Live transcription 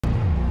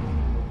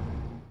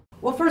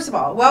Well, first of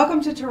all, welcome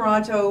to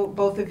Toronto,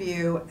 both of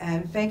you,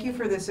 and thank you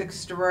for this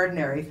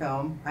extraordinary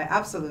film. I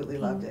absolutely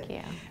loved it.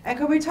 Thank you. And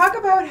can we talk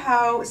about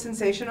how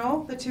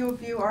sensational the two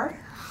of you are?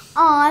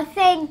 Aw,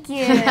 thank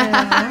you.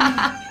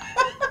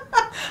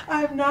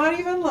 I'm not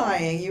even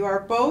lying. You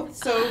are both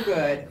so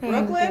good.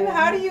 Brooklyn,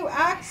 how do you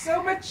act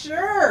so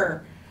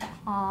mature?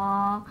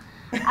 Aw.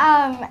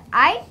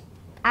 I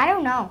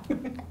don't know.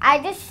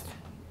 I just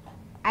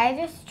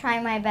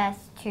try my best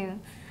to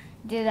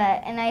do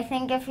that. And I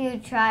think if you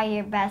try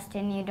your best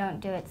and you don't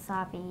do it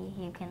sloppy,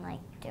 you can like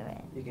do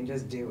it. You can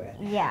just do it.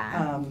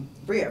 Yeah.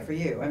 Bria, for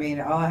you, I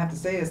mean, all I have to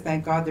say is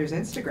thank God there's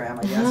Instagram,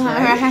 I guess,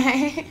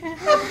 right?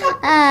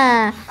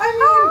 How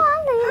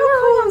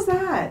cool is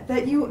that?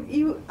 That you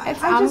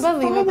It's I just find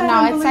unbelievable. that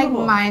No, it's like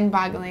unbelievable.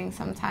 mind-boggling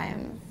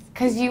sometimes.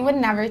 Because you would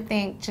never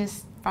think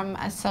just from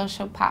a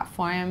social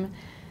platform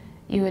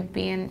you would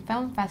be in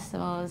film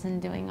festivals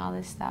and doing all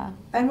this stuff.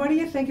 And what do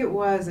you think it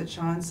was that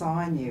Sean saw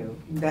in you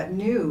that he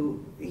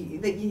knew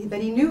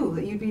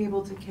that you'd be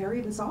able to carry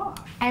this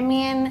off? I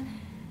mean,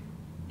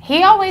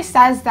 he always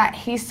says that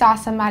he saw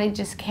somebody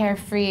just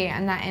carefree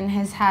and that in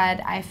his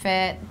head I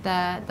fit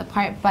the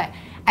part, but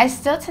I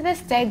still to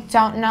this day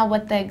don't know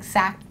what the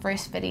exact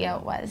first video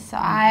was, so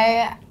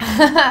I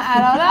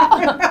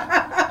don't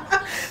know.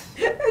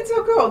 It's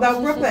so cool. Now,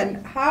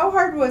 Brooklyn, how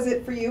hard was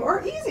it for you,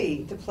 or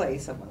easy, to play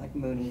someone like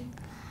Mooney?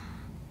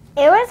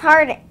 It was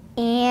hard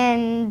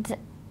and,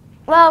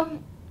 well,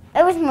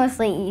 it was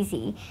mostly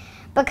easy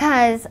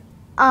because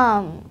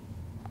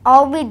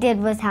all we did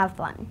was have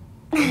fun.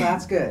 Well,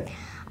 that's good.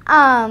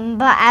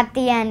 But at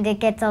the end it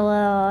gets a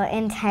little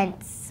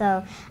intense,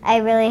 so I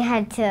really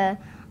had to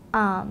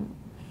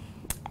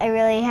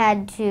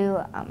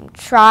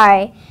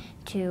try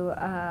to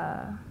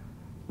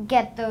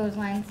get those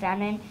lines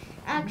down. And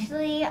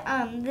actually,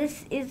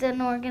 this is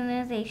an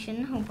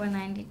organization,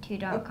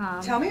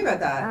 hope192.com. Tell me about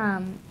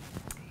that.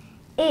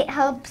 It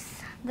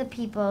helps the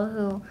people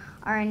who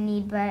are in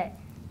need, but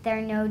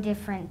they're no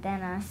different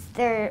than us.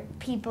 They're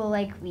people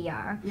like we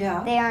are.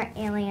 Yeah. They aren't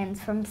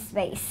aliens from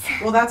space.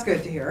 Well, that's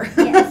good to hear.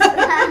 Yes.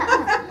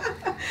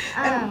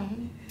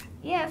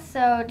 Yeah,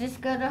 so just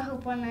go to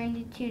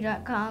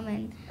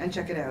hope192.com And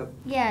check it out.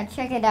 yeah,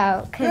 check it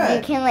out, because you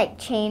Good. can like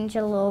change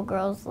a little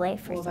girl's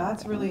life or Well, something.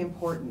 that's really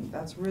important.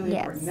 That's really Yes.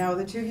 important. Now,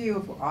 the two of you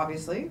have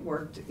obviously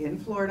worked in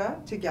Florida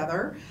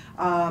together,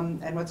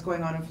 and what's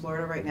going on in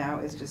Florida right now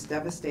is just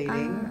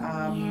devastating.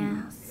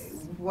 Yes.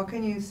 What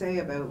can you say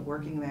about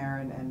working there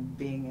and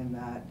being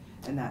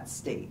in that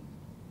state?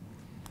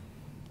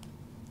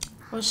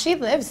 Well, she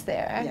lives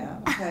there. Yeah.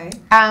 Okay.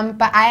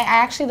 But I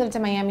actually lived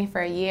in Miami for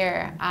a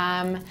year.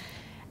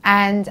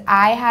 And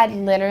I had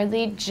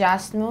literally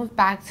just moved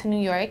back to New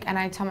York, and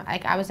I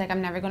was like,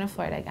 I'm never going to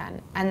Florida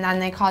again. And then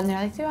they called and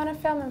they're like, do you want to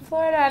film in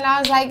Florida? And I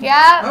was like,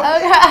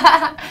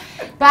 yeah,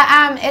 okay. But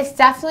it's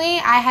definitely,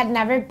 I had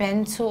never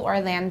been to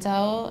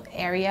Orlando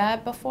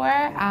area before,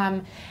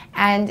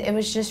 and it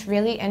was just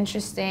really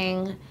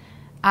interesting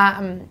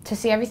to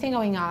see everything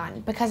going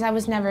on because I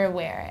was never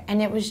aware.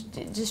 And it was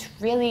just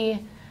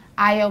really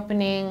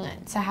eye-opening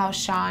to how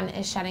Sean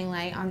is shedding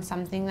light on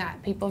something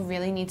that people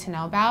really need to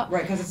know about.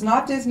 Right, because it's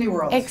not Disney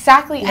World.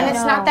 Exactly, Yeah. and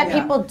it's not that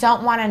Yeah. people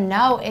don't want to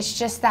know, it's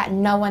just that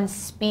no one's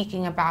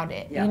speaking about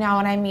it. Yeah. You know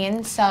what I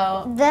mean?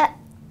 So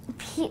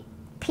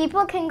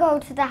People can go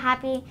to the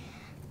happiest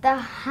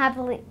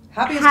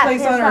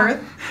place on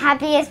earth.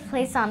 Happiest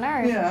place on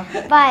earth. Yeah.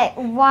 But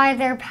while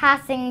they're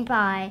passing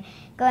by,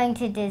 going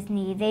to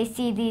Disney, they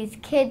see these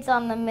kids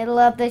on the middle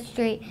of the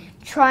street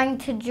trying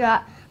to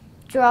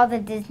draw the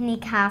Disney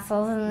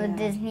castles and the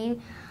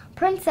Disney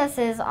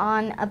princesses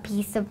on a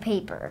piece of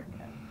paper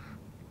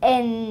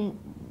and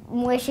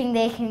wishing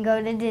they can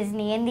go to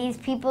Disney. And these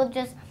people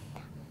just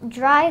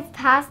drive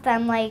past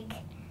them like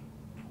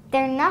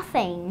they're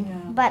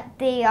nothing, but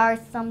they are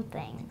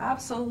something.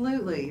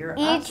 Absolutely, you're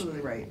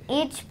absolutely right.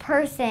 Each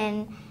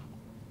person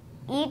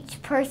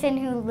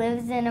who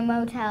lives in a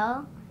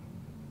motel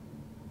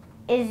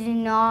is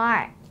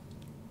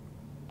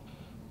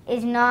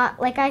not,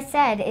 like I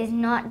said, is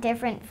not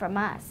different from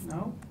us.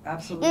 No,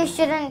 absolutely. You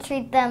shouldn't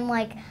treat them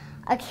like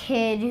a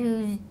kid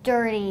who's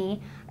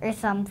dirty or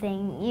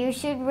something. You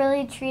should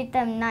really treat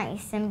them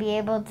nice and be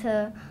able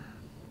to,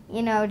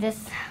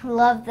 just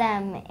love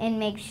them and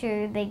make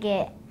sure they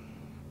get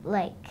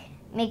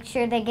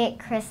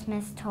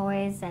Christmas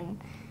toys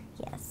and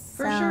yes.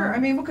 For sure. I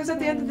mean, because at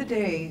the end of the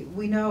day,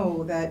 we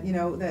know that,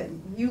 that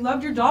you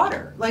loved your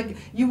daughter. Like,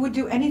 you would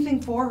do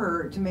anything for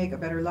her to make a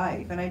better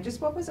life. And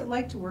what was it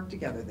like to work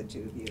together, the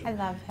two of you? I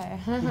love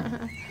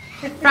her.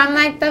 From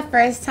like the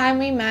first time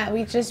we met,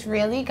 we just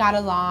really got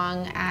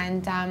along,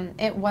 and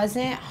it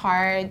wasn't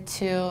hard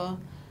to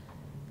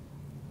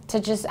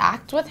just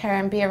act with her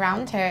and be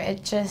around her.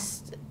 It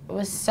just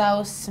was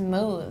so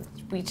smooth.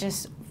 We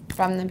just,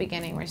 from the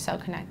beginning, we're so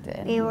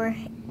connected.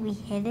 We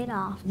hit it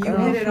off. You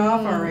hit it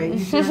off, all right.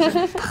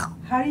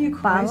 How do you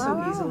cry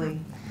so easily?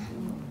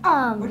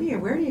 Where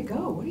do you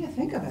go? What do you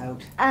think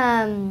about?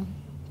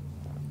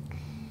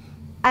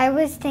 I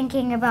was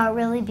thinking about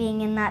really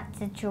being in that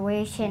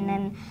situation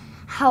and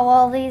how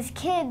all these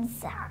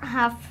kids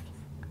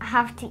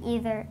have to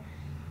either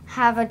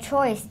have a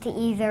choice to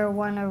either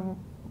want to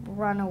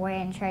run away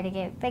and try to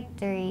get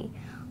victory,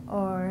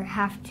 or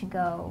have to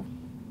go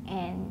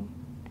and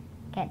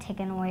get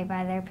taken away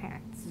by their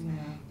parents.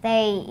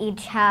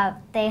 Yeah.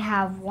 They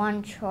have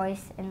one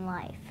choice in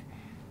life.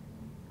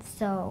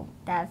 So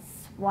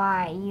that's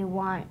why you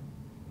want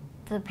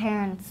the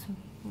parents,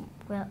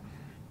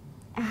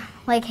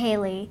 like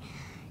Haley,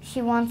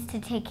 she wants to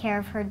take care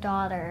of her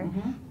daughter,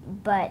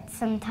 but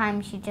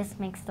sometimes she just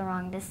makes the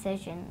wrong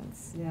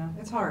decisions. Yeah,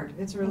 it's hard.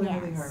 It's really,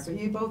 really Yes. hard. But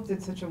you both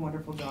did such a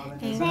wonderful job in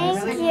this.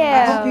 Thank And I you.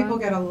 I hope people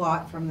get a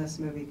lot from this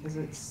movie because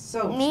it's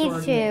so Me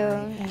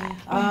extraordinary.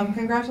 too.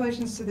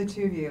 Congratulations to the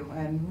two of you,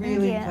 and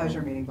really you. a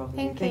pleasure meeting both of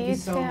you. Thank Thank you, you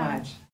so too. much.